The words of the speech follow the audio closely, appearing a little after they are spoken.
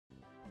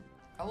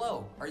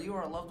Hello, are you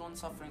or a loved one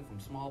suffering from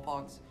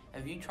smallpox?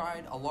 Have you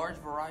tried a large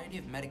variety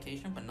of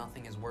medication but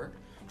nothing has worked?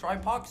 Try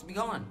Pox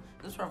Begone.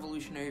 This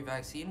revolutionary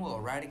vaccine will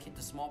eradicate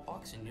the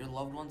smallpox in your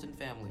loved ones and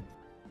family.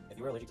 If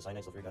you are allergic to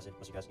cyanide, sulfuric acid,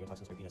 mustard gas, and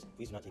toxins or penis,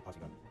 please do not take Pox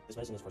Begone. This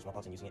medicine is for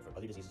smallpox, and using it for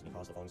other diseases may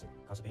cause the following: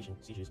 constipation,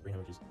 seizures, brain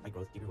hemorrhages, height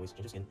growth, deeper voice,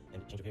 change of skin,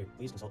 and change of hair.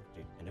 Please consult a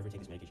doctor and never take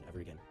this medication ever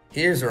again.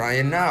 Here's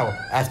Ryan now.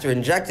 After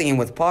injecting him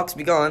with Pox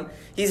Begone,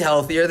 he's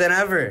healthier than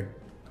ever.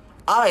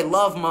 I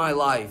love my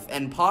life,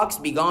 and Pox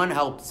Begone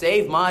helped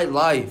save my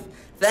life.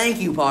 Thank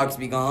you, Pox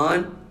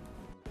Begone.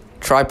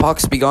 Try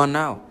Pox Begone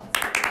now.